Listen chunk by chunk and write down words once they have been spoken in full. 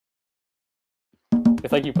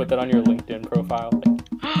It's like you put that on your LinkedIn profile, like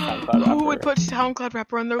SoundCloud Who would rapper. put SoundCloud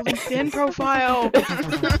rapper on their LinkedIn profile?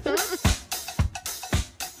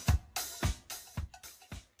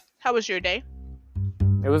 How was your day?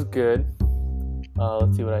 It was good.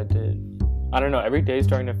 Let's see what I did. I don't know. Every day is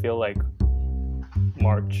starting to feel like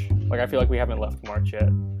March. Like I feel like we haven't left March yet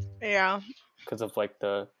Yeah, because of like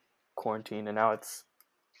the quarantine, and now it's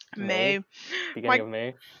May, May. beginning My, of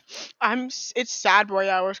May. It's sad boy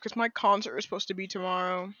hours because my concert is supposed to be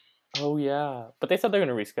tomorrow. Oh yeah, but they said they're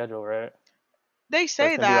gonna reschedule, right? They So it's say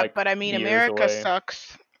gonna be that, like but I mean, years America away.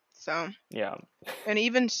 sucks. So, Yeah, and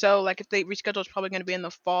even so, like if they reschedule, it's probably going to be in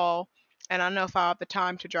the fall, and I don't know if I'll have the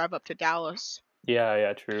time to drive up to Dallas.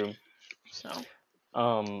 yeah, true. So,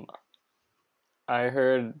 Um, I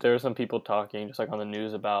heard there were some people talking just like on the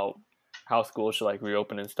news about how schools should like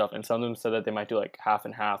reopen and stuff, and some of them said that they might do like half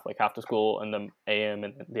and half, like half the school in the AM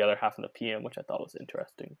and the other half in the PM, which I thought was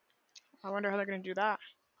interesting. I wonder how they're going to do that.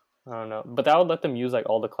 I don't know, but that would let them use like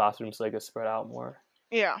all the classrooms so they could spread out more.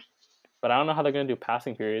 Yeah. But I don't know how they're gonna do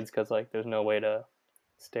passing periods because like there's no way to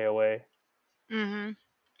stay away. Mhm.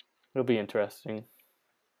 It'll be interesting.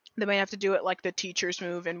 They might have to do it like the teachers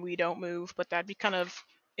move and we don't move, but that'd be kind of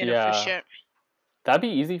Yeah, inefficient. that'd be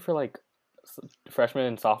easy for like freshmen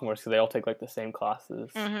and sophomores because they all take like the same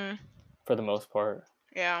classes Mhm. for the most part.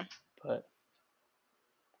 Yeah. But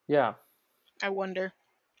yeah, I wonder.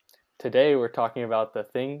 today we're talking about the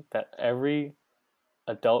thing that every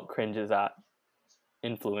adult cringes at: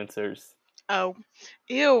 influencers. Oh,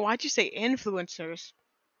 ew! Why'd you say influencers?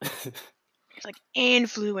 It's like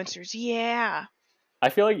influencers. Yeah. I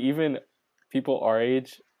feel like even people our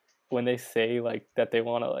age, when they say like that they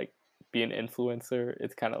want to like be an influencer,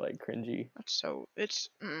 it's kind of like cringy. That's so. It's.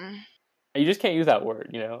 You just can't use that word,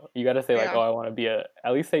 you know. You got to say like, Yeah. "Oh, I want to be a."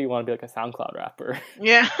 At least say you want to be like a SoundCloud rapper.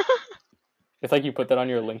 Yeah. It's like you put that on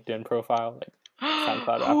your LinkedIn profile, like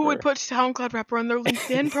SoundCloud Who would rapper. put SoundCloud rapper on their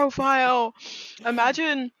LinkedIn profile?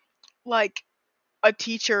 Imagine like a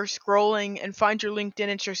teacher scrolling and find your LinkedIn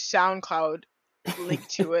and your SoundCloud link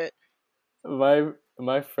to it.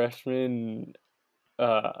 My freshman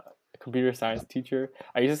uh computer science teacher,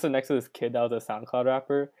 I used to sit next to this kid that was a SoundCloud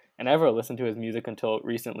rapper, and I never listened to his music until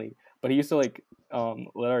recently. But he used to like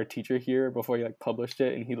let our teacher hear before he like published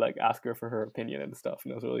it, and he'd like ask her for her opinion and stuff,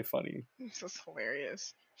 and it was really funny. This is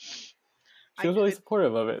hilarious. She I was really did.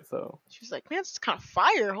 supportive of it, so She was like, "Man, this is kind of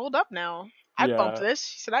fire. Hold up now. I'd bump yeah, this."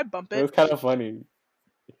 She said, "I'd bump it it." was kind of funny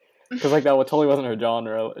because like that totally wasn't her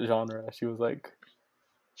genre. She was like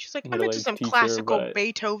She was like, "I'm middle into aged some teacher, classical but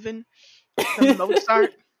Beethoven, some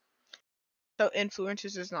Mozart." So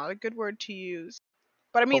influencers is not a good word to use.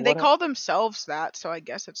 But I but mean, they what call themselves that, so I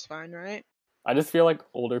guess it's fine, right? I just feel like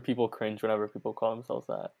older people cringe whenever people call themselves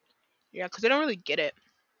that. Yeah, because they don't really get it.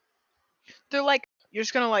 They're like, you're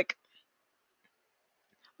just gonna like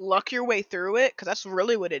luck your way through it, because that's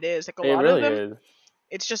really what it is. Like a It lot of really them, is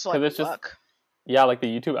it's just like because it's just luck. yeah, like the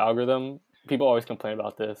YouTube algorithm. People always complain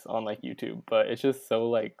about this on like YouTube, but it's just so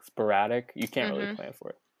like sporadic. You can't really Mhm. plan for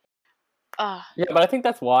it. Ah. Yeah, but I think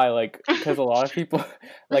that's why, like, because a lot of people,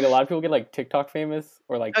 like, a lot of people get like TikTok famous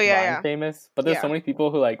or like Oh yeah, Vine yeah, famous. But there's so yeah, many people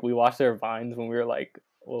who like we watched their vines when we were like,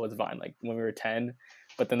 what was Vine like when we were 10,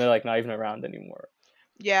 but then they're like not even around anymore.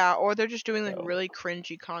 yeah. Or they're just doing like So, really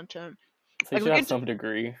cringy content. so you Like should have some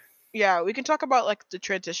degree. yeah, we can talk about like the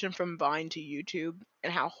transition from Vine to YouTube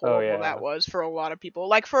and how Oh horrible that yeah, was for a lot of people.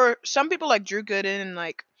 Like for some people like Drew Gooden and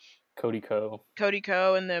like Cody Ko. Cody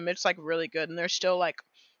Ko and them, it's like really good and they're still like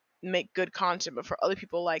make good content. But for other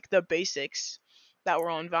people like the basics that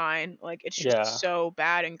were on Vine, like it's just Yeah. so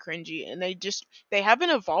bad and cringy, and they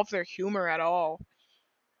haven't evolved their humor at all.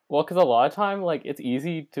 Well, because a lot of time, like, it's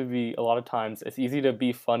easy to be. A lot of times, it's easy to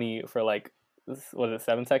be funny for like, what is it,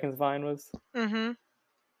 7 seconds? Vine was. Mhm.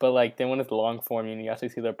 But like then when it's long form and you actually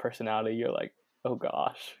see their personality, you're like, oh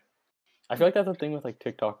gosh. I feel like that's the thing with like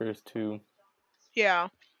TikTokers too. Yeah.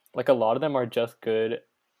 Like a lot of them are just good.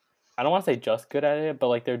 I don't want to say just good at it, but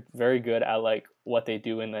like they're very good at like what they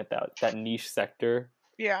do in that niche sector.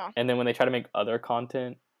 Yeah. And then when they try to make other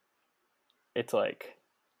content, it's like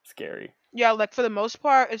scary. Yeah, like for the most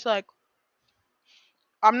part, it's like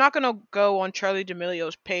I'm not gonna go on Charlie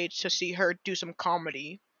D'Amelio's page to see her do some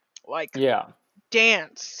comedy, like Yeah.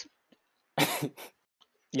 dance. It's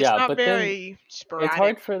Yeah, not but then very it's sporadic.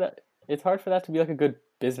 hard for that it's hard for that to be like a good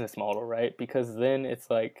business model, right? Because then it's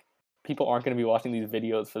like people aren't going to be watching these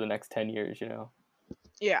videos for the next 10 years, you know.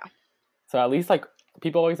 Yeah. So at least like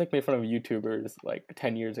people always like made fun of YouTubers like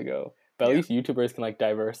 10 years ago, but at Yeah. least YouTubers can like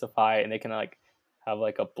diversify and they can like have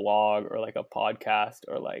like a blog or like a podcast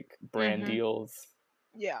or like brand Mhm. deals.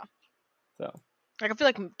 Yeah. So Like I feel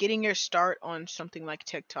like getting your start on something like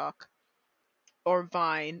TikTok or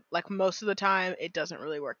Vine, like most of the time it doesn't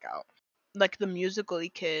really work out. Like the Musical.ly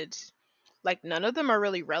kids, like none of them are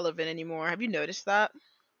really relevant anymore. Have you noticed that?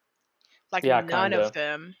 Like Yeah, none kind of of.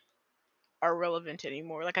 them are relevant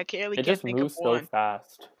anymore. Like I can't really It can't just think of moves so one.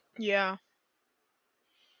 fast. Yeah.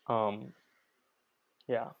 Um,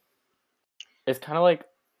 yeah. It's kind of like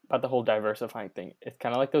about the whole diversifying thing. It's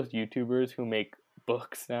kind of like those YouTubers who make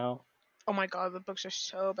books now. Oh my god, the books are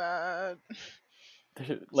so bad.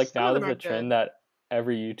 Like Some now of them there's are a good. trend that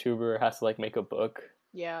every YouTuber has to like make a book.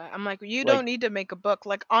 Yeah, I'm like, you don't Like, need to make a book.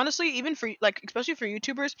 Like, honestly, even for like, especially for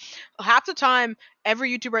YouTubers, half the time,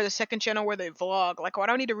 every YouTuber has a second channel where they vlog. Like, why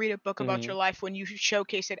do I need to read a book about your mhm. life when you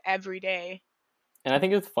showcase it every day? And I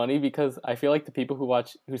think it's funny because I feel like the people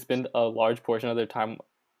who spend a large portion of their time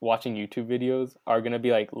watching YouTube videos are gonna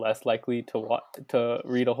be like less likely to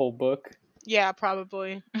read a whole book. Yeah,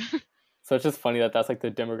 probably. So it's just funny that that's like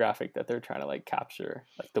the demographic that they're trying to like capture,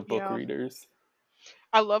 like the book Yeah, readers.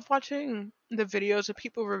 I love watching the videos of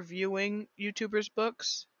people reviewing YouTubers'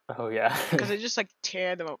 books Oh yeah. because they just like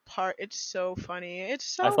tear them apart. It's so funny.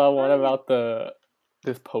 It's I so saw one funny. about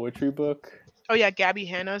this poetry book. Oh yeah, Gabby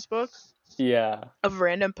Hanna's book Yeah, of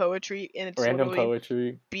random poetry, and it's random literally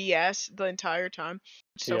poetry. BS the entire time.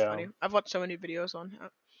 It's so Yeah. funny. I've watched so many videos on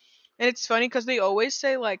that. And it's funny because they always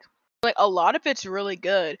say like a lot of it's really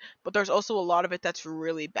good, but there's also a lot of it that's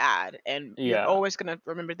really bad, and you're Yeah. always gonna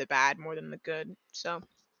remember the bad more than the good. So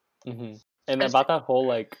hmm And I just, about that whole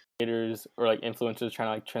like creators or like influencers trying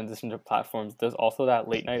to like transition to platforms, there's also that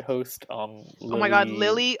late night host, oh my god, Lily.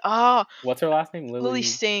 Lily, ah, What's her last name? Lily Lily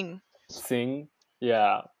Singh. Singh.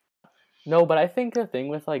 Yeah. No, but I think the thing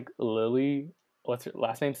with like Lily, what's her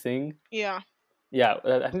last name? Singh. Yeah, Yeah,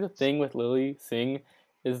 I think the thing with Lily Singh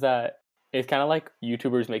is that it's kind of like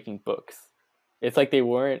YouTubers making books. It's like they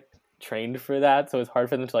weren't trained for that, so it's hard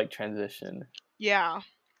for them to like transition. yeah.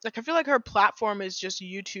 Like I feel like her platform is just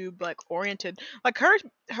YouTube like oriented. Like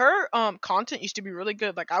her content used to be really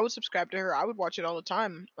good. Like I would subscribe to her. I would watch it all the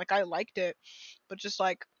time. Like I liked it. But just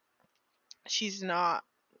like she's not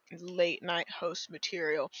late night host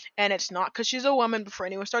material. And it's not cuz she's a woman before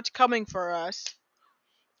anyone starts coming for us.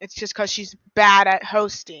 It's just cuz she's bad at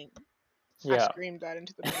hosting. I Yeah. screamed that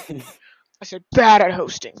into the mic. I said bad at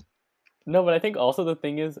hosting. No, but I think also the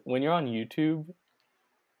thing is when you're on YouTube,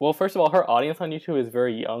 well, first of all, her audience on YouTube is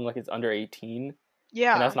very young, like it's under 18, and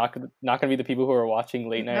Yeah. that's not gonna be the people who are watching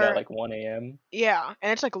late night at Her like 1 a.m. yeah,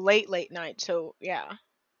 and it's like late night, so yeah.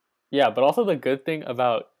 Yeah, but also the good thing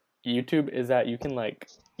about YouTube is that you can like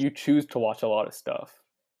you choose to watch a lot of stuff.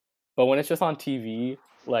 But when it's just on TV,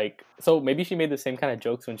 like so maybe she made the same kind of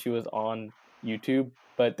jokes when she was on YouTube,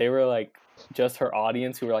 but they were like just her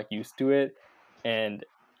audience who were like used to it and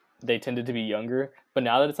they tended to be younger. But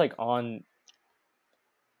now that it's like on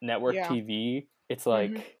network Yeah. TV, it's Mhm.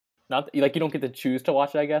 like not like you don't get to choose to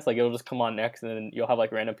watch it, I guess. Like it'll just come on next and then you'll have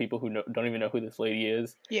like random people who don't even know who this lady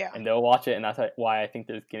is Yeah. and they'll watch it and that's like, why I think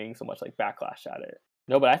there's getting so much like backlash at it.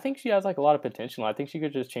 No, but I think she has like a lot of potential. I think she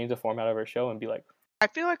could just change the format of her show and be like, I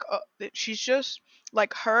feel like that she's just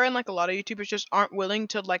like her and like a lot of YouTubers just aren't willing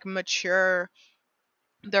to like mature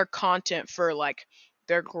their content for like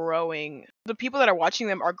they're growing. The people that are watching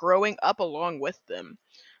them are growing up along with them.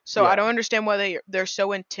 So I yeah, don't understand why they're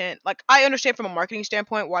so intent. Like I understand from a marketing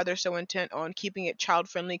standpoint why they're so intent on keeping it child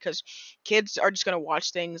friendly because kids are just gonna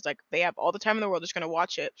watch things like they have all the time in the world just gonna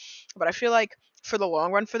watch it. But I feel like for the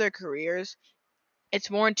long run for their careers, it's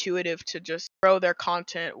more intuitive to just grow their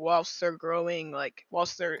content whilst they're growing, like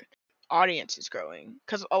whilst their audience is growing.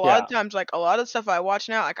 Because a lot of yeah, times, like a lot of the stuff I watch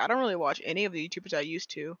now, like I don't really watch any of the YouTubers I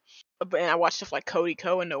used to. But and I watch stuff like Cody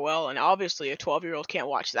Ko and Noel, and obviously a 12-year-old can't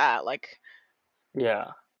watch that. Like, yeah.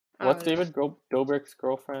 What's uh, David Dobrik's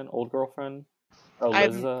girlfriend, old girlfriend? Oh,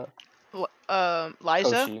 I've Liza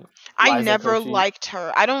Liza. Koshy. I Liza never Koshy. liked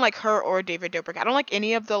her. I don't like her or David Dobrik. I don't like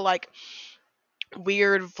any of the like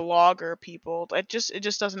weird vlogger people. It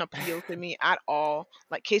just doesn't appeal to me at all.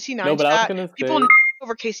 Like Casey No, but I was Neistat, gonna people say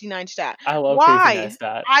over Casey Neistat. I love Casey Why?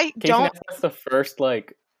 Neistat. I Casey don't. Neistat's the first Yeah,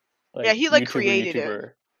 like he like created it.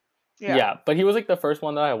 YouTuber. Yeah. Yeah, but he was like the first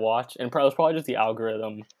one that I watched, and it was probably just the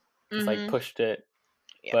algorithm just like Mhm. pushed it.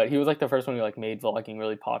 Yeah. But he was like the first one who like made vlogging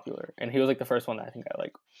really popular, and he was like the first one that I think I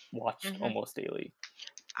like watched Mhm. almost daily.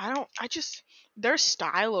 I don't. I just their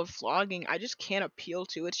style of vlogging. I just can't appeal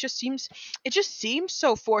to. It just seems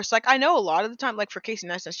so forced. Like I know a lot of the time, like for Casey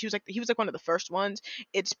Neistat, he was like one of the first ones.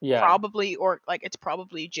 It's Yeah, probably or like it's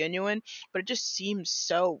probably genuine, but it just seems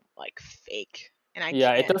so like fake, and I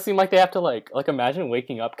yeah, it can't. does seem like they have to like imagine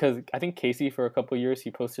waking up because I think Casey for a couple years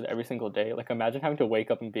he posted every single day. Like imagine having to wake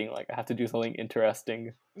up and being like I have to do something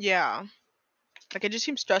interesting. Yeah. Like it just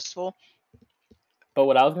seems stressful. But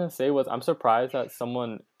what I was gonna say was I'm surprised that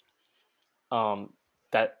someone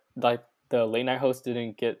that like the late night host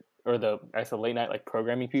didn't get, or the I said late night like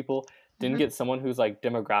programming people didn't Mhm. get someone whose like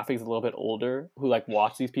demographics a little bit older, who like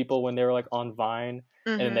watched these people when they were like on Vine,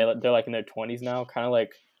 and then Mhm. they're like in their 20s now, kind of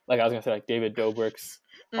like I was gonna say like David Dobrik's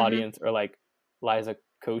Mhm. audience, or like Liza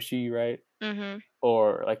Koshy, right? Mhm.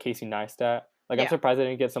 Or like Casey Neistat. Like I'm Yeah. surprised they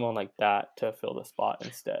didn't get someone like that to fill the spot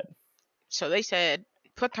instead. So they said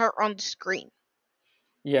put her on the screen.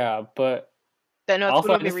 Yeah, but Then that's also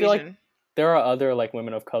I literally just feel like reason. there are other like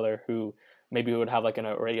women of color who maybe would have like an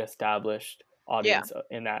already established Yeah. audience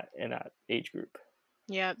in that age group.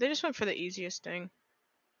 Yeah. They just went for the easiest thing.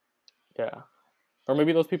 Yeah, or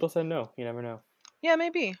maybe those people said no. You never know. Yeah,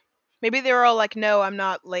 maybe. Maybe they were all like, "No, I'm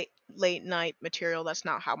not late night material. That's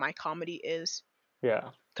not how my comedy is."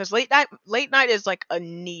 Yeah, Because late night is like a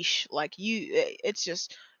niche. Like it's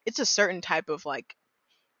just it's a certain type of like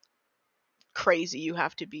crazy you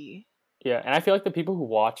have to be. yeah, and I feel like the people who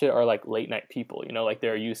watch it are like late night people. You know, like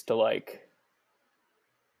they're used to like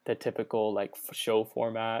the typical like show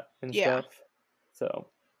format and Yeah, stuff.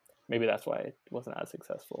 So maybe that's why it wasn't as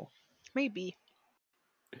successful. maybe.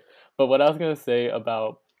 But what I was gonna say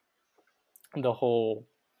about the whole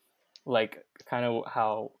like kind of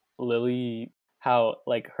how Lily, how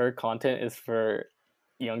like her content is for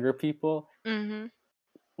younger people. Mhm.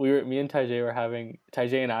 Me and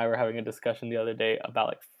Tajay and I were having a discussion the other day about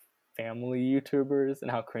like family YouTubers and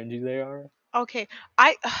how cringy they are. Okay,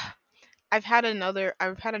 I I've had another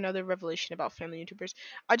revelation about family YouTubers.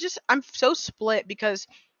 I'm so split because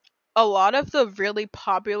a lot of the really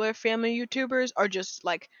popular family YouTubers are just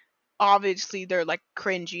like obviously they're like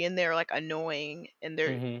cringy and they're like annoying and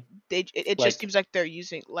Hmm. it just Like seems like they're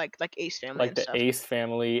using like Ace Family like and the stuff. Ace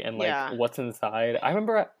Family and like Yeah. What's Inside. I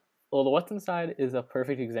remember, well, the What's Inside is a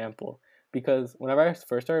perfect example because whenever I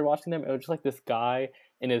first started watching them, it was just like this guy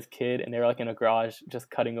and his kid, and they were like in a garage just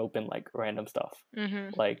cutting open like random stuff,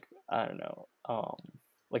 Mhm. like I don't know,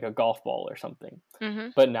 like a golf ball or something.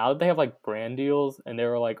 Mhm. But now that they have like brand deals and they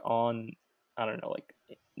were like on, I don't know, like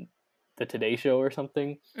the Today Show or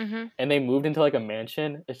something, Mhm. and they moved into like a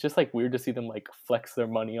mansion, it's just like weird to see them like flex their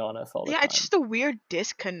money on us all the Yeah, it's time. just a weird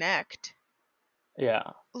disconnect.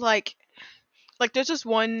 Yeah. Like there's this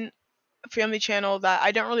one family channel that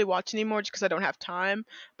I don't really watch anymore just because I don't have time,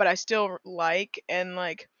 but I still like and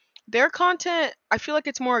like their content. I feel like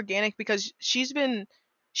it's more organic because she's been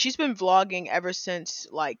vlogging ever since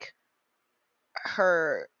like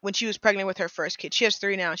her when she was pregnant with her first kid. She has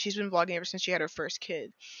three now. She's been vlogging ever since she had her first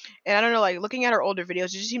kid. And I don't know, like looking at her older videos,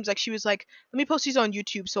 it just seems like she was like, let me post these on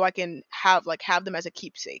YouTube so I can have them as a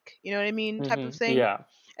keepsake. You know what I mean? Type of thing. Yeah.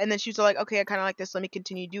 And then she was like, okay, I kind of like this. Let me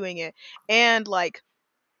continue doing it. And like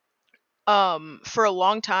for a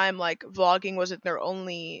long time like vlogging wasn't their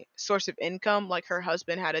only source of income. Like her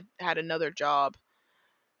husband had another job,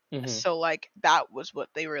 Hmm. so like that was what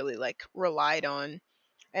they really like relied on.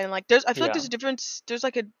 And like there's I feel like Yeah. there's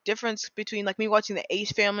a difference between like me watching the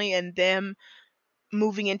Ace Family and them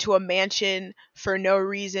moving into a mansion for no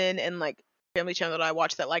reason, and like family channel that I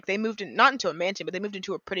watched that like they moved in not into a mansion but they moved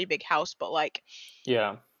into a pretty big house, but like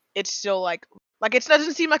Yeah. it's still like it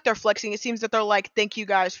doesn't seem like they're flexing. It seems that they're like, thank you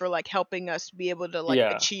guys for like helping us be able to like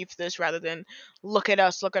Yeah. achieve this rather than look at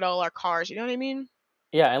us, look at all our cars. You know what I mean?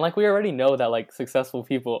 Yeah, and like we already know that like successful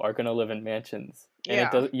people are gonna live in mansions. And it Yeah.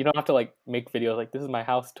 does, you don't have to like make videos like this is my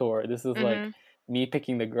house tour. This is like Mhm. me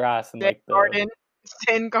picking the grass and Zen like the garden.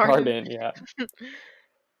 Zen garden. garden, yeah.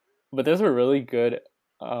 But there's a really good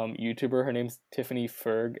YouTuber, her name's Tiffany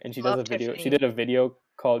Ferg, and Love she Tiffany. did a video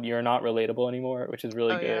called You're Not Relatable Anymore, which is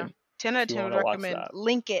really Oh yeah. good 10 out if of you 10 want would to watch recommend. that.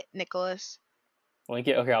 Link it, Nicholas. Link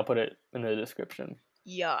it. Okay, I'll put it in the description.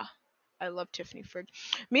 Yeah. I love Tiffany Ferg.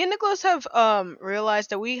 Me and Nicholas have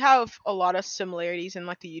realized that we have a lot of similarities in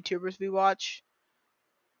like the YouTubers we watch.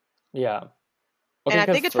 Yeah. And Okay, I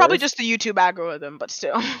because think it's probably just first, the YouTube algorithm, but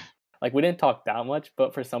still. like we didn't talk that much,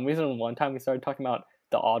 but for some reason one time we started talking about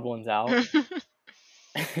the odd ones out.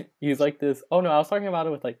 He's like this. Oh no, I was talking about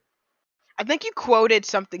it with like, I think you quoted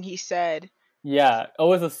something he said. yeah.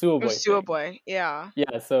 Oh, it was a It was Suaboy Sewer thing. Boy, yeah.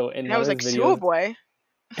 Yeah. So in And I one of was his like, Sewer videos, Boy?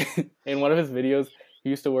 he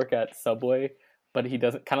used to work at Subway, but he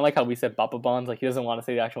doesn't, kind of like how we said Papa Bonds, like he doesn't want to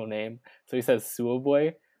say the actual name, so he says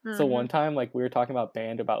Suaboy. So Hmm. one time, like we were talking about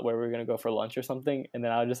band, about where we were gonna go for lunch or something, and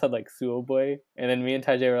then I just had like Suaboy, and then me and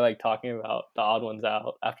Tajay were like talking about the odd ones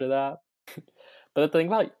out after that. But the thing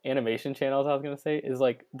about animation channels I was gonna say is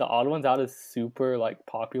like the odd ones out is super like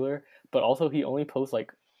popular, but also he only posts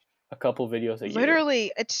like a couple videos a year.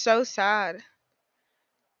 Literally, it's so sad.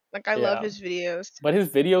 Like, I love Yeah. his videos. But his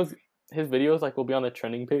videos like will be on the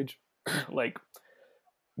trending page like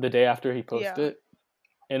the day after he Yeah. posted it.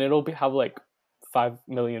 and it'll have like 5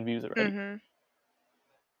 million views already. Mm-hmm.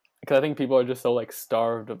 Because I think people are just so like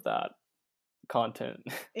starved of that content.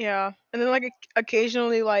 Yeah, and then like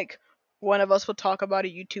occasionally, like one of us will talk about a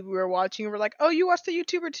YouTuber we were watching, and we're like, "Oh, you watched the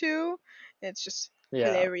YouTuber too?" And it's just Yeah,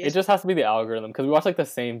 it hilarious. just has to be the algorithm because we watch like the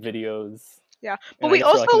same videos, Yeah, but and I we guess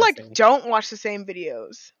we're like also in the like same. don't watch the same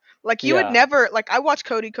videos. Like you would Yeah, never like I watch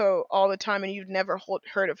Cody Co all the time, and you've never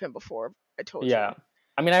heard of him before. I told you. yeah.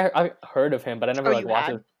 I mean, I heard of him, but I Oh, never like you watched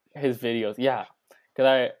had? his videos. Yeah,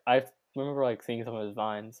 because I remember like seeing some of his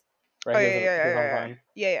vines. Oh Right, yeah, yeah, he yeah, was on yeah, Vine,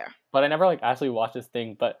 yeah, yeah. but I never like actually watched his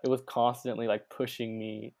thing. But it was constantly like pushing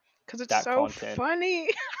me Because it's that so content. funny.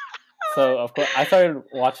 So of course, I started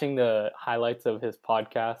watching the highlights of his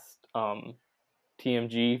podcast,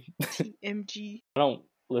 TMG. TMG. I don't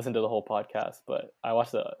listen to the whole podcast, but I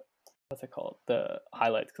watch the what's it called, the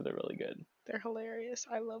highlights because they're really good. They're hilarious.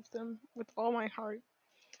 I love them with all my heart.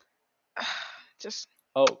 Just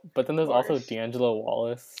Oh, but then of there's also course. D'Angelo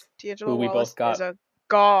Wallace, D'Angelo who we Wallace both is got a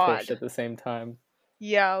pushed god. at the same time.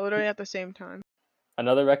 Yeah, literally at the same time.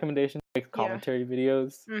 Another recommendation: makes Yeah. commentary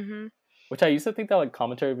videos, Mhm. which I used to think that like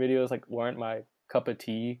commentary videos like weren't my cup of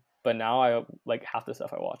tea, but now I like half the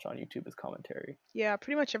stuff I watch on YouTube is commentary. Yeah,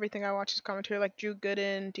 pretty much everything I watch is commentary, like Drew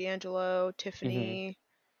Gooden, D'Angelo, Hmm. Tiffany,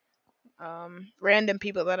 random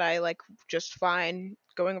people that I like just find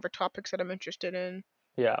going over topics that I'm interested in.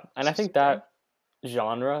 Yeah, and It's I just think a thing. that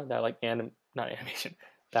genre, that like not animation,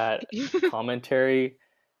 that commentary,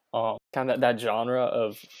 kind of that genre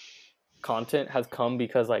of content has come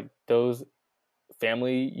because like those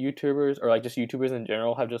family YouTubers or like just YouTubers in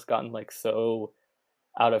general have just gotten like so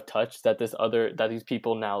out of touch that these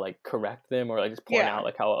people now like correct them or like just point Yeah, out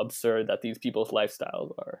like how absurd that these people's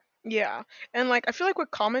lifestyles are. yeah, and like I feel like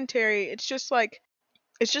with commentary, it's just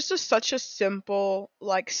such a simple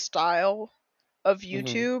like style of Hmm.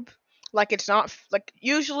 YouTube. Like it's not like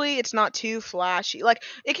usually it's not too flashy. Like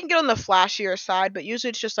it can get on the flashier side, but usually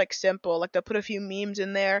it's just like simple. Like they'll put a few memes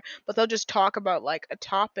in there, but they'll just talk about like a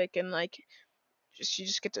topic and like just you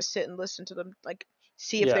just get to sit and listen to them like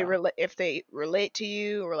see Yeah, if they relate to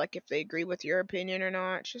you or like if they agree with your opinion or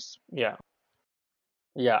not. It's just yeah,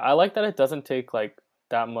 yeah. I like that it doesn't take like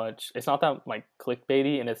that much. It's not that like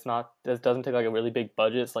clickbaity, and it doesn't take like a really big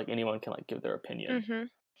budget. So like anyone can like give their opinion. mhm.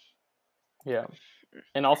 Yeah,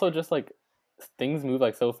 and also just like things move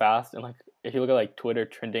like so fast, and like if you look at like Twitter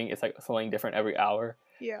trending, it's like something different every hour.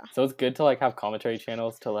 Yeah. So it's good to like have commentary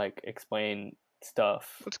channels to like explain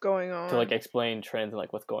stuff, What's going to like on? explain trends and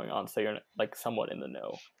like what's going on, so you're like somewhat in the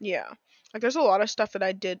know. Yeah. Like there's a lot of stuff that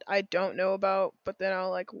I don't know about, but then I'll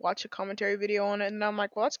like watch a commentary video on it and I'm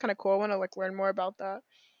like, well that's kinda cool. I wanna like learn more about that.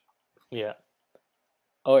 Yeah.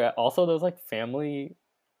 Oh yeah. Also, those like family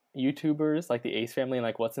YouTubers, like the Ace family and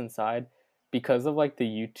like What's Inside, because of like the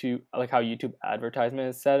YouTube, like how YouTube advertising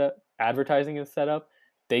is set up,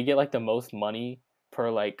 they get like the most money per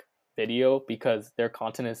like video because their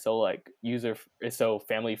content is so like user is so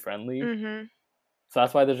family friendly. Mhm. So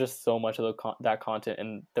that's why there's just so much of that content,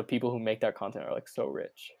 and the people who make that content are like so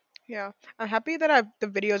rich. Yeah. I'm happy that the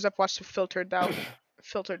videos I've watched have filtered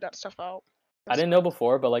that stuff out. I That's didn't know nice.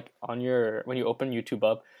 before, but like on your when you open YouTube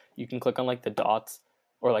up, you can click on like the dots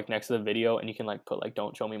or like next to the video, and you can like put like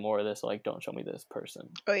don't show me more of this, or like don't show me this person.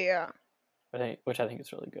 Oh yeah. Which I think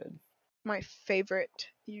is really good. My favorite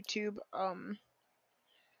YouTube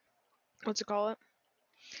what's it called?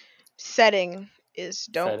 Setting is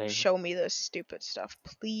don't Setting. show me this stupid stuff,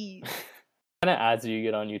 please. What kind of ads do you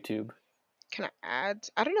get on YouTube? Can I add?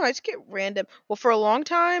 I don't know. I just get random. Well, for a long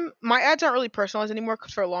time, my ads aren't really personalized anymore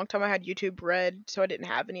because for a long time I had YouTube Red, so I didn't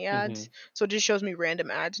have any Hmm. ads. So it just shows me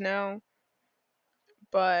random ads now.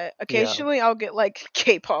 But Yeah. occasionally I'll get like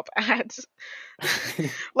K-pop ads.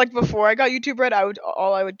 Like before I got YouTube Red,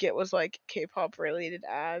 all I would get was like K-pop related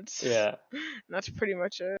ads. Yeah. And that's pretty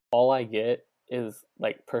much it. All I get is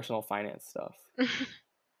like personal finance stuff,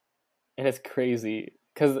 and it's crazy.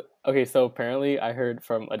 Cause okay, so apparently I heard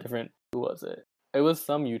from a different who was it? It was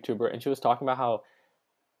some YouTuber, and she was talking about how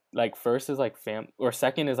like first is like or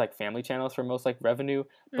second is like family channels for most like revenue,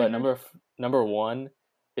 but Mhm. number one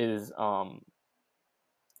is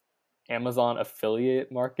Amazon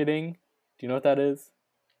affiliate marketing. Do you know what that is?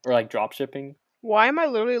 Or like drop shipping? Why am I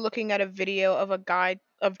literally looking at a video of a guy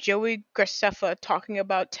of Joey Graceffa talking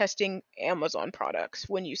about testing Amazon products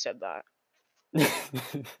when you said that?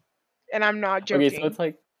 And I'm not Okay, so joking. it's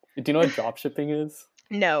like, do you know what drop shipping is?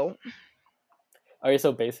 No. Okay,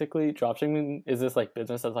 so basically, dropshipping is this like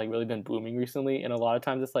business that's like really been booming recently, and a lot of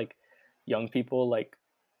times it's like young people like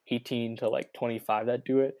 18 to like 25 that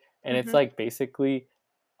do it, and it's Mhm. like basically,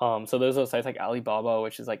 so there's those sites like Alibaba,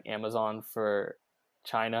 which is like Amazon for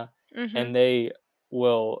China, Mhm. and they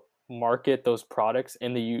will market those products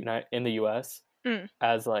in the US Mm.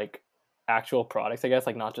 as like actual products, I guess,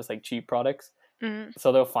 like not just like cheap products. Mm.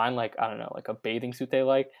 So they'll find like, I don't know, like a bathing suit they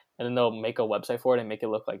like, and then they'll make a website for it and make it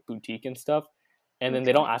look like boutique and stuff. And then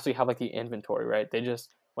they Okay. don't actually have like the inventory, right? They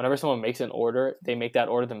just, whenever someone makes an order, they make that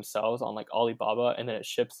order themselves on like Alibaba, and then it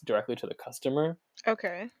ships directly to the customer,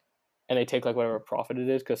 Okay. and they take like whatever profit it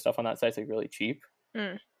is because stuff on that site's like really cheap.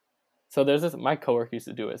 Mm. So there's this, my coworker used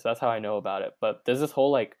to do it, so that's how I know about it. But there's this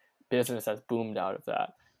whole like business that's boomed out of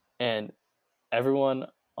that, and everyone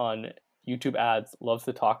on YouTube ads loves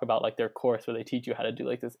to talk about like their course where they teach you how to do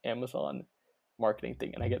like this Amazon marketing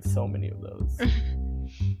thing, and I get so many of those.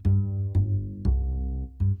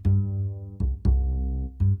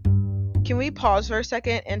 Can we pause for a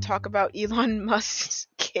second and talk about Elon Musk's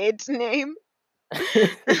kid's name?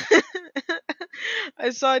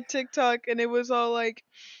 I saw a TikTok and it was all like,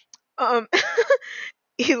 um,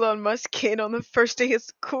 Elon Musk kid on the first day of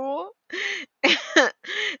school,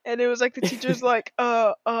 and it was like the teacher's like,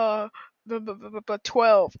 12,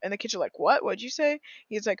 and the kids are like, what'd you say?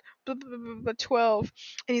 He's like, 12,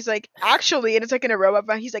 and he's like, actually, and it's like in a robot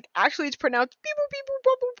voice, he's like, actually it's pronounced beep boop beep boop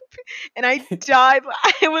boop boop, beep. And I died.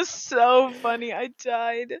 It was so funny. I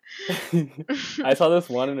died. I saw this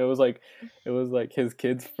one, and it was like his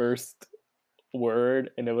kid's first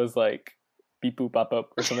word, and it was like beep boop bop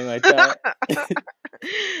up or something like that.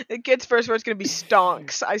 The kid's first word's gonna be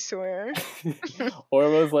stonks, I swear. Or it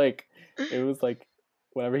was like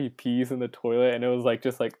whenever he pees in the toilet, and it was like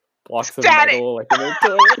just like blocks of Static! metal like in the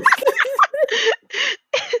toilet.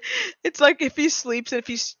 It's like if he sleeps and if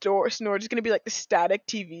he snores, it's gonna be like the static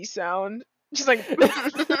TV sound. Just like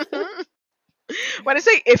when I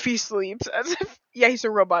say if he sleeps, as if he's a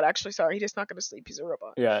robot. Actually, sorry, he's just not gonna sleep. He's a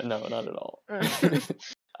robot. Yeah, no, not at all.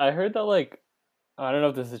 I heard that like, I don't know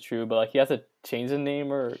if this is true, but like he has to change the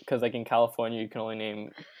name, or because like in California you can only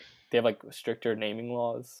name, they have like stricter naming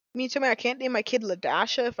laws Me too, man. I can't name my kid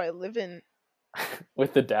Ladasha if I live in.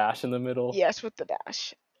 with the dash in the middle. Yes, with the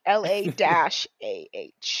dash. LA-AH.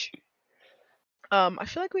 I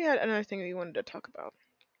feel like we had another thing we wanted to talk about.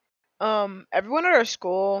 Everyone at our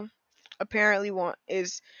school apparently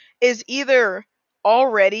is either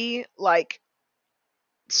already like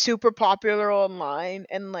super popular online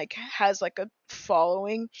and like has like a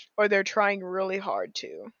following, or they're trying really hard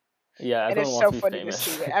to. Yeah, And everyone it's wants so to be funny to famous.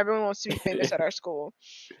 see it. Everyone wants to be famous at our school.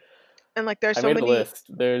 And like there's I so made many. a list.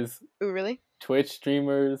 There's Ooh, really? Twitch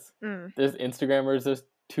streamers. Mm. There's Instagrammers. There's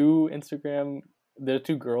two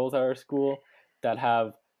girls at our school that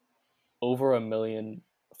have over 1 million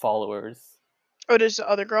followers. Oh, does the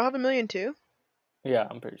other girl have 1 million too? Yeah,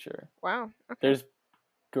 I'm pretty sure. Wow. Okay. There's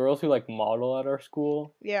girls who like model at our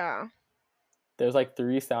school. Yeah. There's like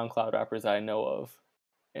 3 SoundCloud rappers I know of.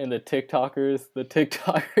 And the TikTokers. The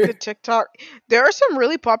TikTok. There are some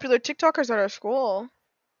really popular TikTokers at our school.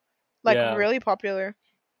 Like Yeah. really popular.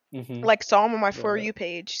 Mm-hmm. Like saw them on my For You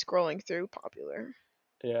page scrolling through popular.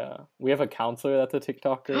 Yeah. We have a counselor that's a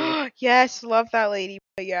TikToker. Yes, love that lady.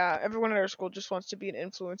 But yeah, everyone at our school just wants to be an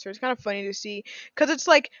influencer. It's kind of funny to see because it's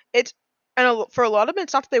like for a lot of them,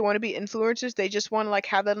 it's not that they want to be influencers. They just want to like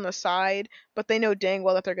have that on the side, but they know dang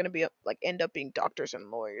well that they're gonna be like end up being doctors and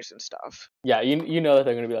lawyers and stuff. Yeah, you know that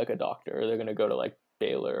they're gonna be like a doctor, or they're gonna go to like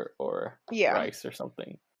Baylor or Rice or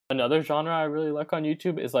something. Another genre I really like on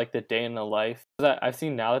YouTube is like the day in the life. I've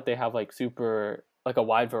seen now that they have like super like a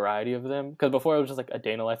wide variety of them. Because before it was just like a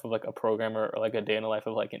day in the life of like a programmer, or like a day in the life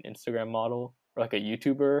of like an Instagram model, or like a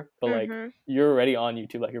YouTuber. But like you're already on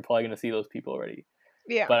YouTube, like you're probably gonna see those people already.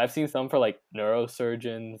 Yeah. But I've seen some for like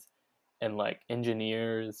neurosurgeons and like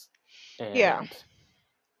engineers and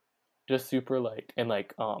just super like, and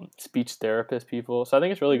like speech therapist people. So I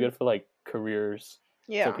think it's really good for like careers.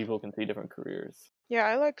 Yeah. So people can see different careers. Yeah,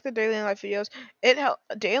 I like the daily life videos.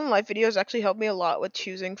 Day in life videos actually helped me a lot with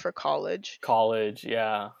choosing for college.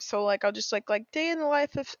 Yeah. So like I'll just like day in the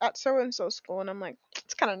life at so and so school, and I'm like,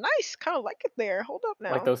 it's kind of nice, kind of like it there. Hold up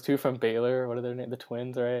now. Like those two from Baylor. What are their names? The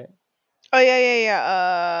twins, right? Oh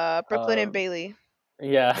yeah. Brooklyn and Bailey.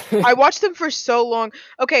 Yeah. I watched them for so long.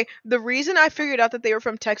 Okay, the reason I figured out that they were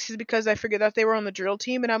from Texas is because I figured out they were on the drill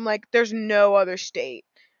team, and I'm like, there's no other state.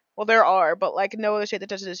 Well, there are, but like no other state that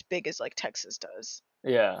does it as big as like Texas does.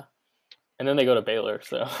 Yeah. And then they go to Baylor,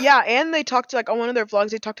 so. Yeah, and they talked like on one of their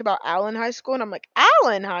vlogs, they talked about Allen High School, and I'm like,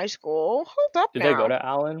 Allen High School? Hold up now. Did they go to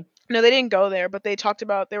Allen? No, they didn't go there, but they talked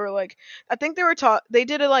about, they were like, I think they were they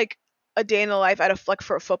did a day in the life at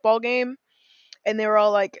for a football game. And they were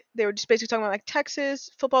all like, they were just basically talking about like Texas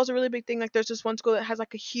football's a really big thing. Like there's this one school that has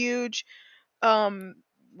like a huge,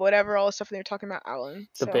 whatever, all the stuff. And they were talking about Allen.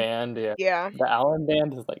 The band, yeah. Yeah. The Allen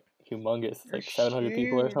band is like humongous, They're like 700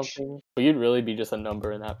 people or huge. something. But you'd really be just a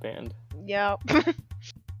number in that band. Yep.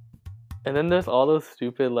 And then there's all those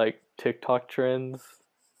stupid like TikTok trends.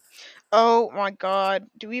 Oh my god.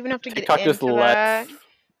 Do we even have to get TikTok just into that?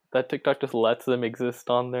 TikTok just lets them exist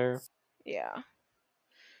on there. Yeah.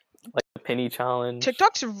 Like the penny challenge.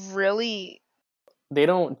 TikTok's really They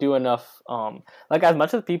don't do enough. Like as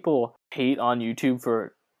much as people hate on YouTube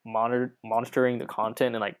for monitoring the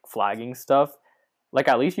content and like flagging stuff, like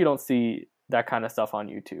at least you don't see that kind of stuff on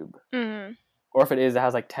YouTube. Mhm. Or if it is, it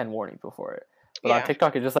has like 10 warnings before it. But on Yeah.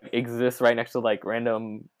 TikTok, it just like exists right next to like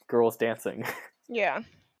random girls dancing. Yeah.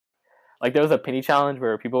 Like there was a penny challenge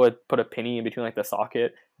where people would put a penny in between like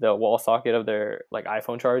the wall socket of their like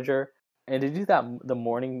iPhone charger. And did you do that the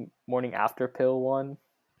morning after pill one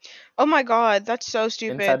Oh my god, that's so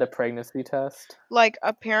stupid. inside the pregnancy test? Like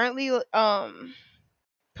apparently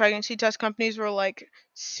pregnancy test companies were like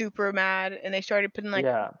super mad and they started putting like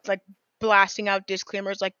Yeah. blasting out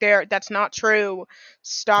disclaimers like that's not true.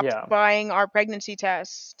 Stop Yeah. buying our pregnancy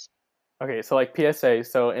test. Okay, so like PSA,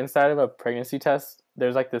 so inside of a pregnancy test,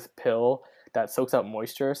 there's like this pill that soaks up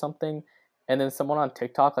moisture or something. And then someone on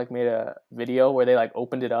TikTok like made a video where they like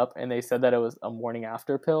opened it up and they said that it was a morning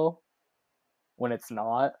after pill when it's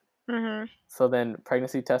not. Mhm. So then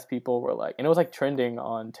pregnancy test people were like, and it was like trending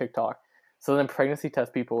on TikTok. So then pregnancy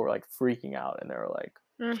test people were like freaking out and they were like,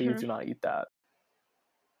 please do not eat that.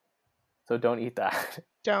 So don't eat that.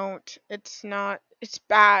 Don't. It's not. It's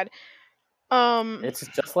bad. It's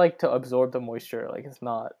just like to absorb the moisture. Like it's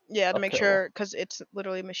not. Yeah, to a make pill. sure because it's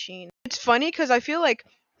literally a machine. It's funny because I feel like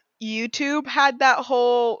YouTube had that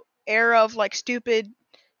whole era of like stupid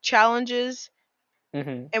challenges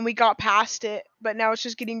Mm-hmm. and we got past it, but now it's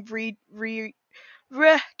just getting can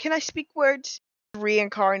I speak words?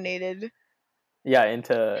 Reincarnated. Yeah,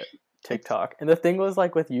 into TikTok. And the thing was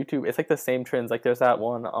like with YouTube, it's like the same trends. Like there's that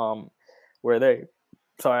one where they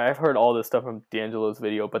sorry, I've heard all this stuff from D'Angelo's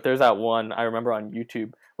video, but there's that one I remember on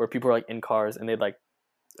YouTube where people are like in cars and they'd like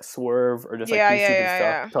swerve or just like do stupid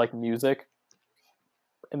stuff to like music.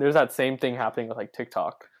 And there's that same thing happening with like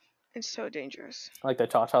TikTok. It's so dangerous. Like the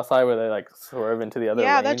cha-cha slide where they like swerve into the other lane.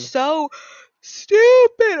 Yeah, that's so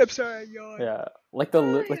stupid. I'm sorry, I'm yawning. Yeah, like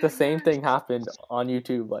the same thing happened on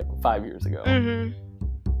YouTube like 5 years ago. Mhm.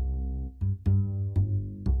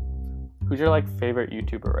 Who's your like favorite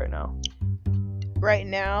YouTuber right now? Right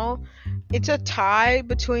now, it's a tie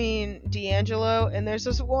between D'Angelo and there's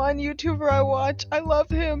this one YouTuber I watch. I love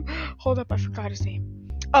him. Hold up, I forgot his name.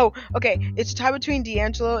 Oh, okay. It's a tie between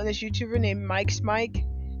D'Angelo and this YouTuber named Mike's Mike.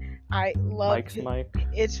 I love Mike.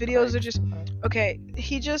 Its videos are just okay.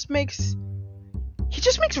 He just makes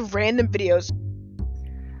random videos.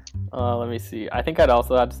 Let me see. I think I'd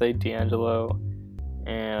also have to say D'Angelo,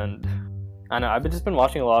 and I know I've just been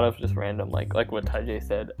watching a lot of just random like what Tajay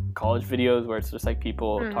said, college videos where it's just like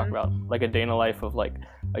people talk about like a day in the life of like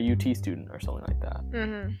a UT student or something like that. I've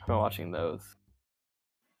been watching those.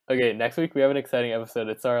 Okay, next week we have an exciting episode.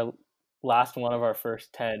 It's our last one of our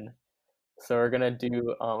first 10. So we're gonna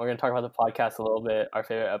talk about the podcast a little bit, our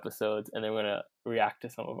favorite episodes, and then we're gonna react to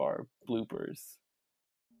some of our bloopers.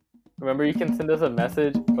 Remember, you can send us a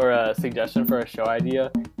message or a suggestion for a show idea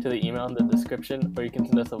to the email in the description, or you can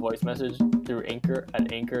send us a voice message through Anchor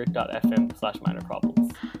at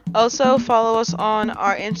anchor.fm/minorproblems. Also, follow us on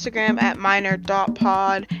our Instagram at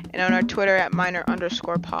minor.pod and on our Twitter at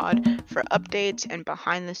minor_pod for updates and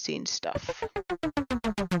behind the scenes stuff.